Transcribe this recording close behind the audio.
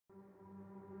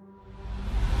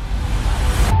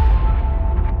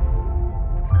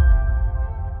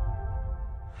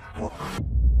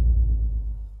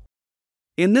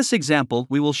In this example,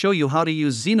 we will show you how to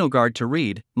use XenoGuard to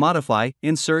read, modify,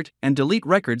 insert, and delete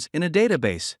records in a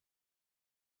database.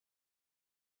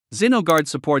 XenoGuard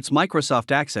supports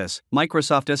Microsoft Access,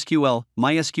 Microsoft SQL,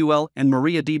 MySQL, and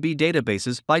MariaDB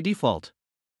databases by default.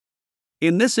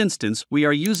 In this instance, we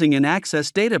are using an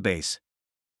Access database.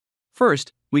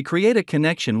 First, we create a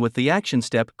connection with the action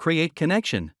step Create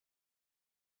Connection.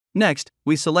 Next,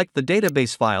 we select the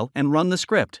database file and run the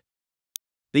script.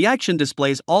 The action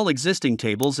displays all existing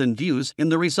tables and views in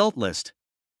the result list.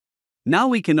 Now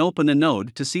we can open a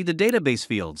node to see the database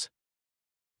fields.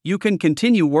 You can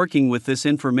continue working with this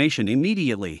information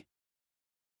immediately.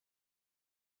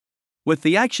 With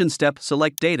the action step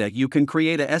Select Data, you can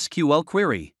create a SQL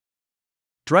query.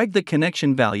 Drag the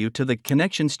connection value to the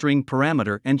connection string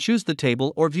parameter and choose the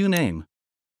table or view name.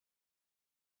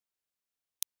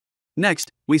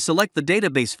 Next, we select the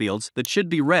database fields that should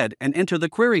be read and enter the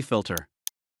query filter.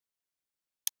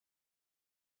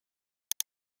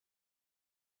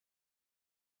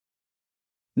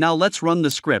 Now let's run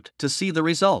the script to see the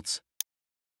results.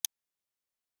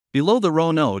 Below the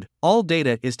row node, all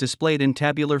data is displayed in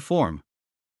tabular form.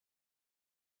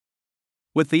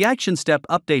 With the action step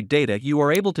Update Data, you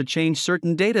are able to change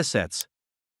certain data sets.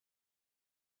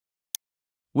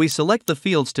 We select the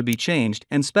fields to be changed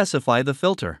and specify the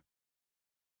filter.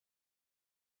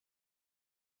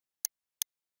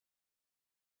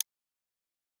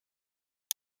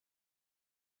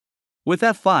 With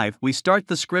F5, we start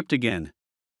the script again.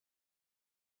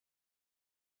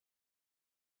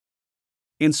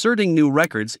 Inserting new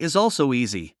records is also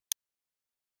easy.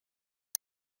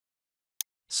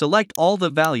 Select all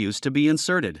the values to be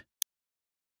inserted.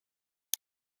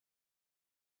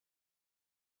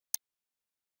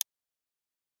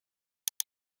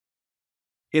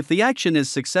 If the action is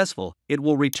successful, it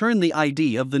will return the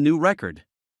ID of the new record.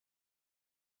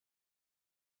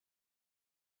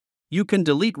 You can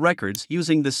delete records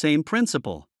using the same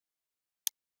principle.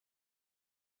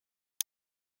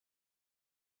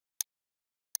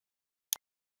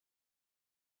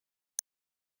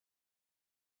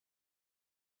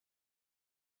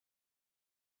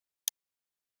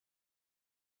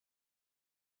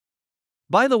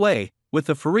 By the way, with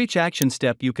the for each action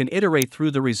step you can iterate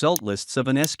through the result lists of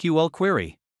an SQL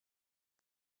query.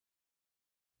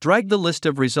 Drag the list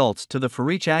of results to the for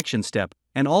each action step,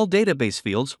 and all database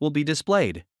fields will be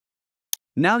displayed.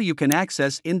 Now you can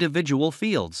access individual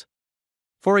fields.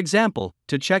 For example,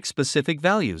 to check specific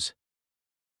values.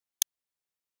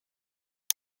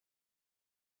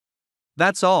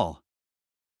 That's all.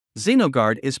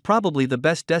 XenoGuard is probably the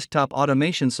best desktop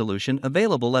automation solution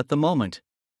available at the moment.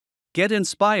 Get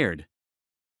inspired.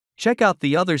 Check out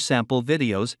the other sample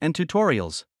videos and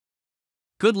tutorials.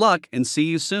 Good luck and see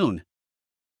you soon.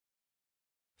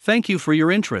 Thank you for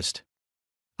your interest.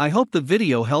 I hope the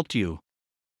video helped you.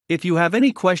 If you have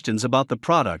any questions about the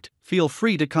product, feel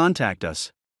free to contact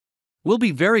us. We'll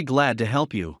be very glad to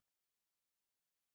help you.